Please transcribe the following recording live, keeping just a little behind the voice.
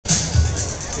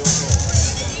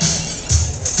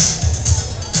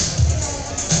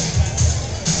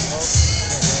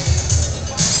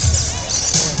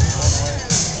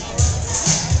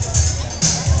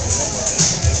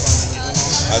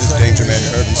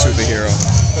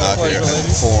here at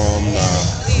the forum,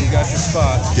 You got your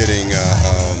spot. getting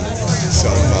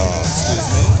some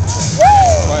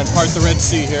Try and part the Red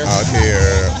Sea here. out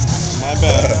here. My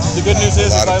bad. The good news is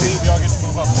if I leave, y'all get to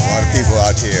move up. A lot of people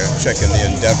out here checking the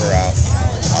Endeavour out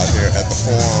here at the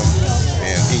forum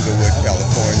in Inglewood,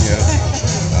 California.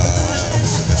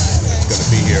 It's going to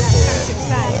be here for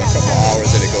a couple hours,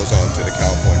 and it goes on to the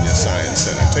California Science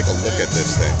Center. Take a look at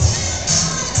this thing.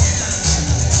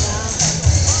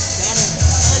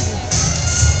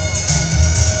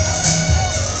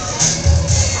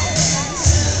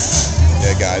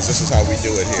 Yeah, guys, this is how we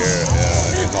do it here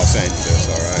in Los Angeles,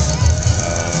 all right?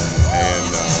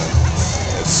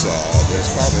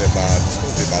 There's probably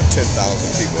about 10,000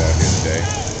 people out here today.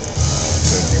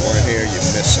 So if you weren't here, you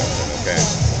missed something, okay?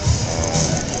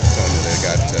 Telling you, they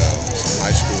got some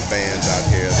high school bands out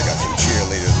here. They got some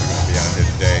cheerleaders that are going to be out here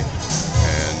today,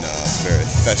 and very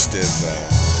festive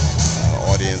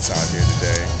audience out here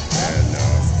today, and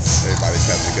everybody's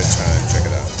having a good time. Check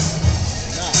it out.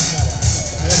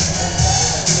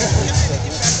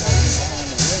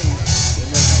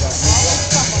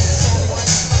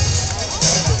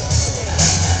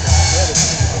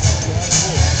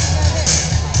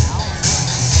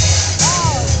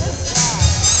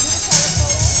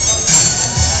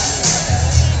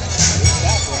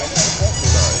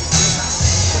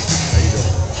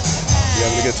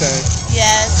 Good time?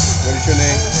 Yes. What is your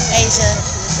name? Asia.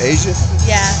 Asia?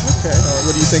 Yeah. Okay. All right.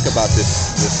 What do you think about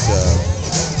this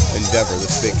Endeavour,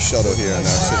 this big shuttle here in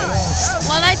our city?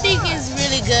 Well, I think it's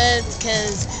really good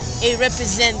because it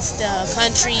represents the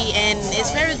country, and it's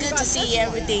very good to see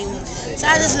everything. So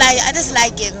I just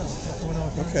like it.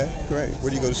 Okay, great.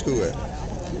 Where do you go to school at?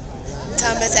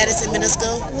 Thomas Edison Middle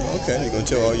School. Okay. You gonna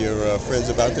tell all your friends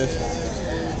about this?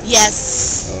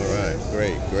 Yes. All right.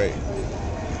 Great. Great.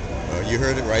 You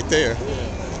heard it right there.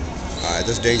 All right,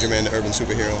 this is DangerMan, the Urban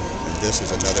Superhero, and this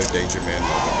is another DangerMan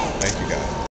moment. Thank you, guys.